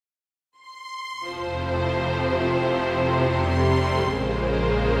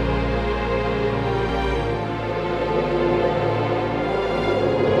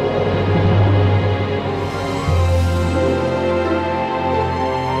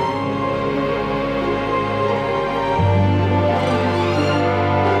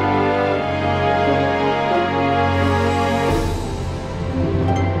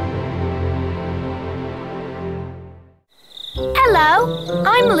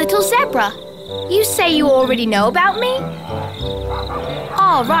little zebra. You say you already know about me?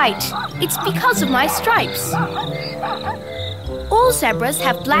 Ah, right. It's because of my stripes. All zebras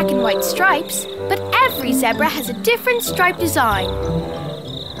have black and white stripes, but every zebra has a different stripe design.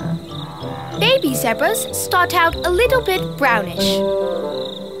 Baby zebras start out a little bit brownish.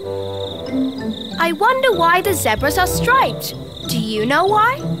 I wonder why the zebras are striped. Do you know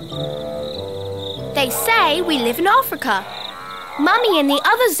why? They say we live in Africa. Mummy and the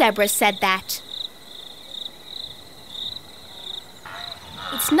other zebras said that.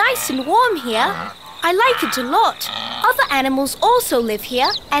 It's nice and warm here. I like it a lot. Other animals also live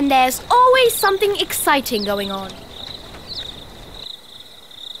here, and there's always something exciting going on.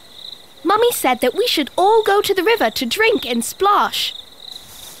 Mummy said that we should all go to the river to drink and splash.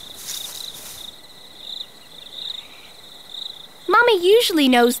 Mummy usually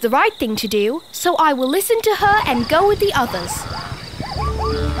knows the right thing to do, so I will listen to her and go with the others.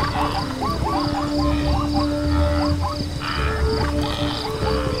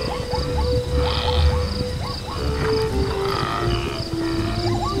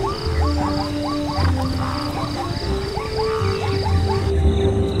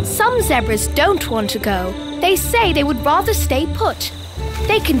 Some zebras don't want to go. They say they would rather stay put.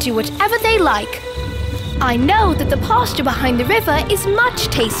 They can do whatever they like. I know that the pasture behind the river is much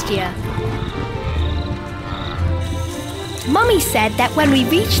tastier. Mummy said that when we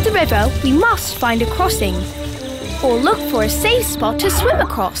reach the river, we must find a crossing or look for a safe spot to swim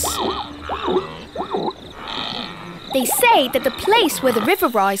across. They say that the place where the river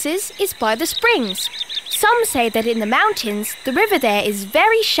rises is by the springs. Some say that in the mountains, the river there is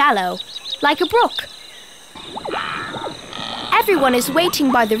very shallow, like a brook. Everyone is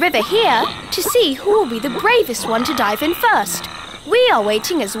waiting by the river here to see who will be the bravest one to dive in first. We are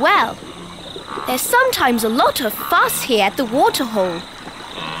waiting as well. There's sometimes a lot of fuss here at the waterhole.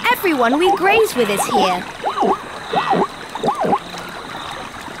 Everyone we graze with is here.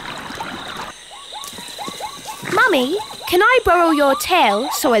 Mummy, can I borrow your tail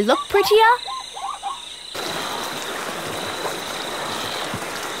so I look prettier?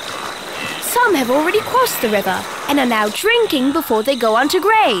 Some have already crossed the river and are now drinking before they go on to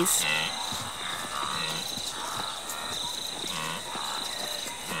graze.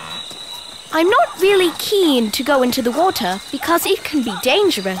 I'm not really keen to go into the water because it can be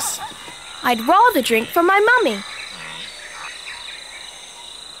dangerous. I'd rather drink from my mummy.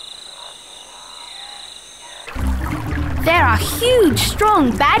 There are huge,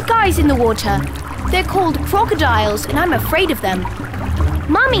 strong, bad guys in the water. They're called crocodiles and I'm afraid of them.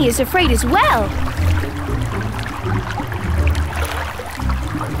 Mummy is afraid as well.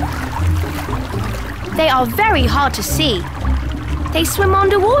 They are very hard to see. They swim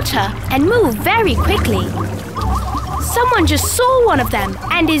underwater and move very quickly. Someone just saw one of them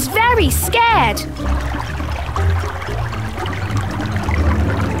and is very scared.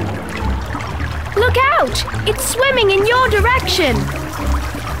 Look out! It's swimming in your direction.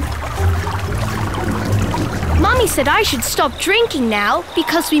 Mummy said I should stop drinking now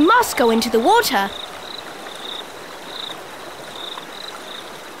because we must go into the water.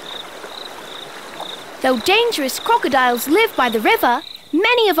 Though dangerous crocodiles live by the river,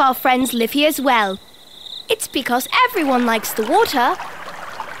 many of our friends live here as well. It's because everyone likes the water.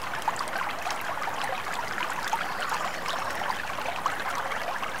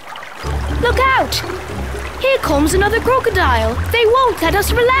 Look out! Here comes another crocodile. They won't let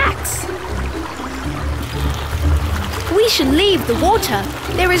us relax. We should leave the water.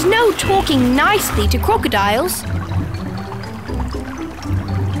 There is no talking nicely to crocodiles.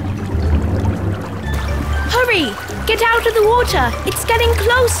 Hurry! Get out of the water! It's getting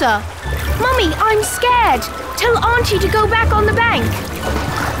closer! Mummy, I'm scared! Tell Auntie to go back on the bank.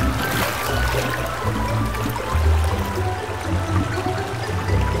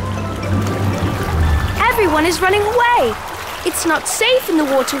 Everyone is running away. It's not safe in the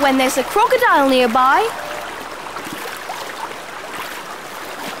water when there's a crocodile nearby.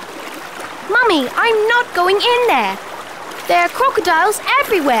 Mummy, I'm not going in there. There are crocodiles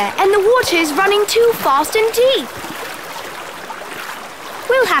everywhere and the water is running too fast and deep.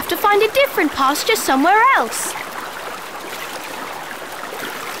 We'll have to find a different pasture somewhere else.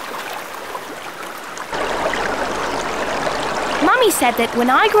 Mummy said that when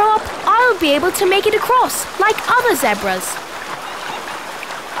I grow up, I'll be able to make it across, like other zebras.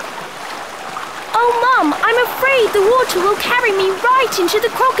 Oh, Mum, I'm afraid the water will carry me right into the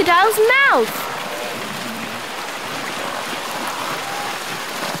crocodile's mouth.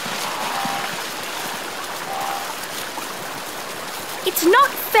 It's not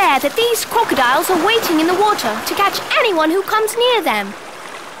fair that these crocodiles are waiting in the water to catch anyone who comes near them.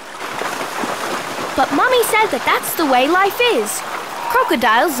 But Mummy said that that's the way life is.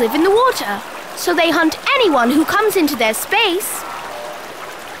 Crocodiles live in the water, so they hunt anyone who comes into their space.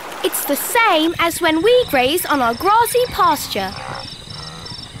 It's the same as when we graze on our grassy pasture.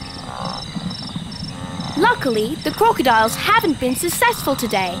 Luckily, the crocodiles haven't been successful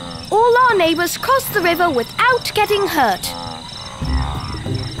today. All our neighbors crossed the river without getting hurt.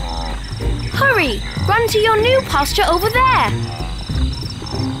 Hurry! Run to your new pasture over there!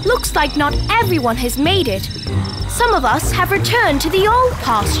 Looks like not everyone has made it. Some of us have returned to the old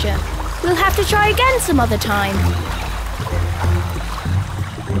pasture. We'll have to try again some other time.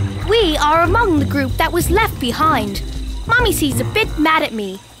 We are among the group that was left behind. Mummy seems a bit mad at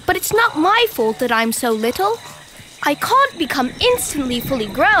me, but it's not my fault that I'm so little. I can't become instantly fully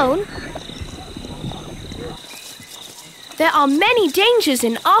grown. There are many dangers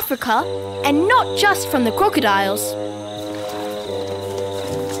in Africa, and not just from the crocodiles.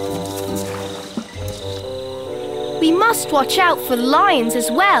 We must watch out for the lions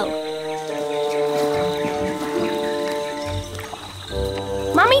as well.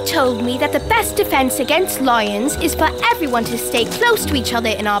 Mummy told me that the best defense against lions is for everyone to stay close to each other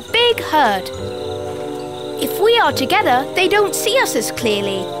in our big herd. If we are together, they don't see us as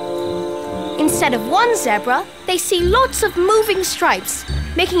clearly. Instead of one zebra, they see lots of moving stripes,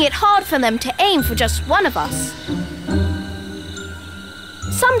 making it hard for them to aim for just one of us.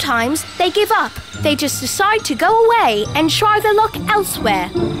 Sometimes they give up. They just decide to go away and try their luck elsewhere.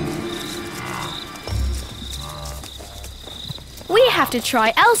 We have to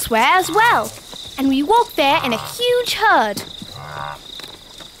try elsewhere as well, and we walk there in a huge herd.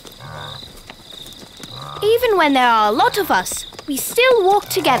 Even when there are a lot of us, we still walk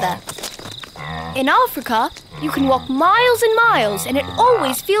together. In Africa, you can walk miles and miles and it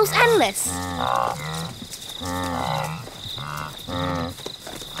always feels endless.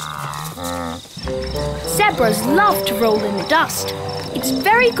 Zebras love to roll in the dust. It's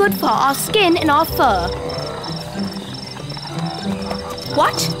very good for our skin and our fur.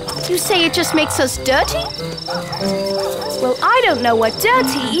 What? You say it just makes us dirty? Well, I don't know what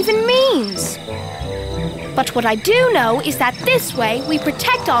dirty even means. But what I do know is that this way we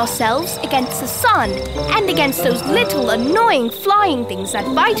protect ourselves against the sun and against those little annoying flying things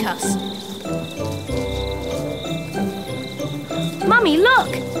that bite us. Mummy, look!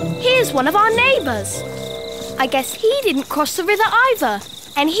 Here's one of our neighbors. I guess he didn't cross the river either,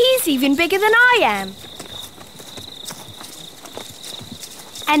 and he's even bigger than I am.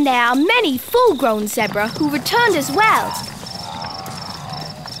 And there are many full-grown zebra who returned as well.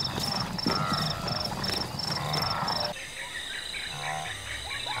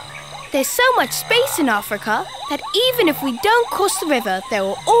 There's so much space in Africa that even if we don't cross the river, there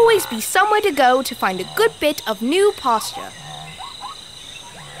will always be somewhere to go to find a good bit of new pasture.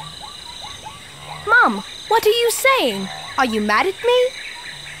 Mum, what are you saying? Are you mad at me?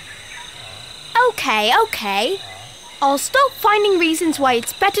 Okay. I'll stop finding reasons why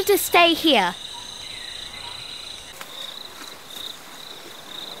it's better to stay here.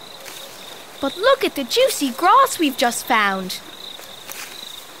 But look at the juicy grass we've just found.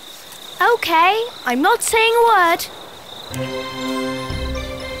 Okay, I'm not saying a word.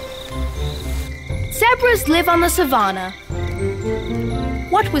 Zebras live on the savannah.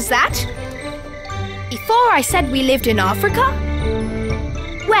 What was that? Before I said we lived in Africa?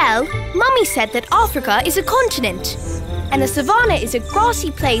 Well, Mummy said that Africa is a continent, and the savannah is a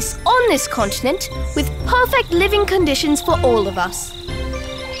grassy place on this continent with perfect living conditions for all of us.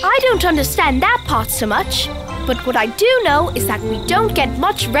 I don't understand that part so much, but what I do know is that we don't get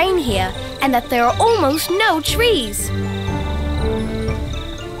much rain here and that there are almost no trees.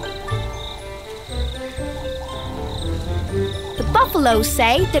 The buffaloes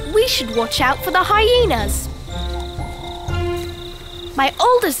say that we should watch out for the hyenas. My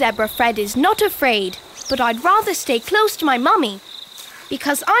older zebra Fred is not afraid, but I'd rather stay close to my mummy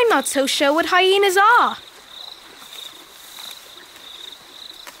because I'm not so sure what hyenas are.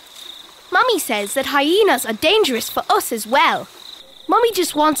 Mummy says that hyenas are dangerous for us as well. Mummy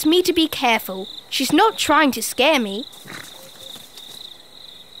just wants me to be careful. She's not trying to scare me.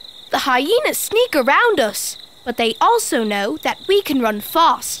 The hyenas sneak around us, but they also know that we can run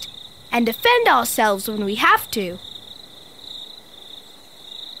fast and defend ourselves when we have to.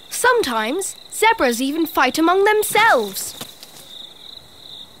 Sometimes, zebras even fight among themselves.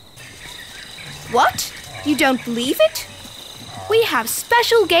 What? You don't believe it? We have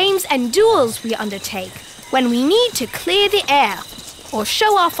special games and duels we undertake when we need to clear the air or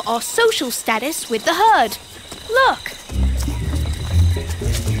show off our social status with the herd. Look!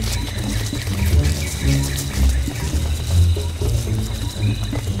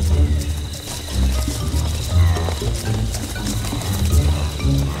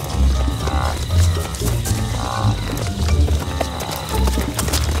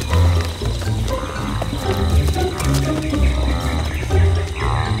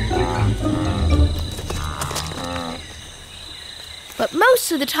 But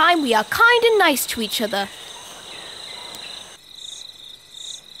most of the time we are kind and nice to each other.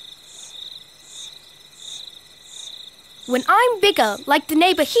 When I'm bigger, like the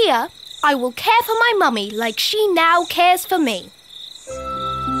neighbour here, I will care for my mummy like she now cares for me.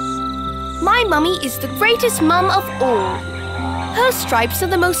 My mummy is the greatest mum of all. Her stripes are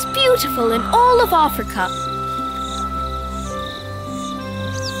the most beautiful in all of Africa.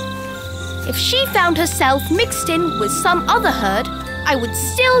 If she found herself mixed in with some other herd, I would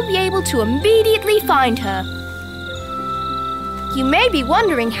still be able to immediately find her. You may be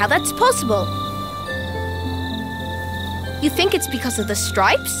wondering how that's possible. You think it's because of the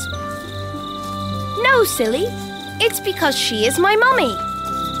stripes? No, silly. It's because she is my mummy.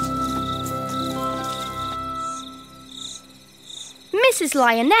 Mrs.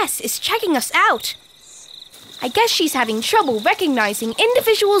 Lioness is checking us out. I guess she's having trouble recognizing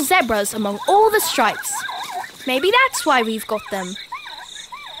individual zebras among all the stripes. Maybe that's why we've got them.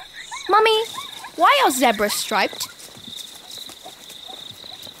 Mummy, why are zebras striped?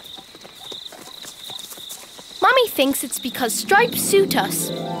 Mummy thinks it's because stripes suit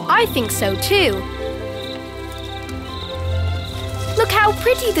us. I think so too. Look how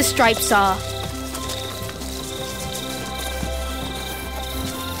pretty the stripes are.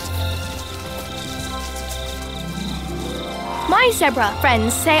 My zebra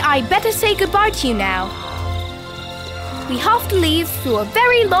friends say I better say goodbye to you now. We have to leave through a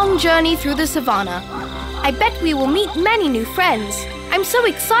very long journey through the savannah. I bet we will meet many new friends. I'm so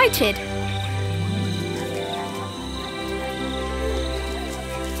excited.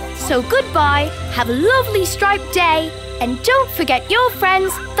 So goodbye, have a lovely striped day, and don't forget your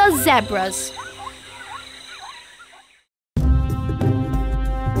friends, the zebras.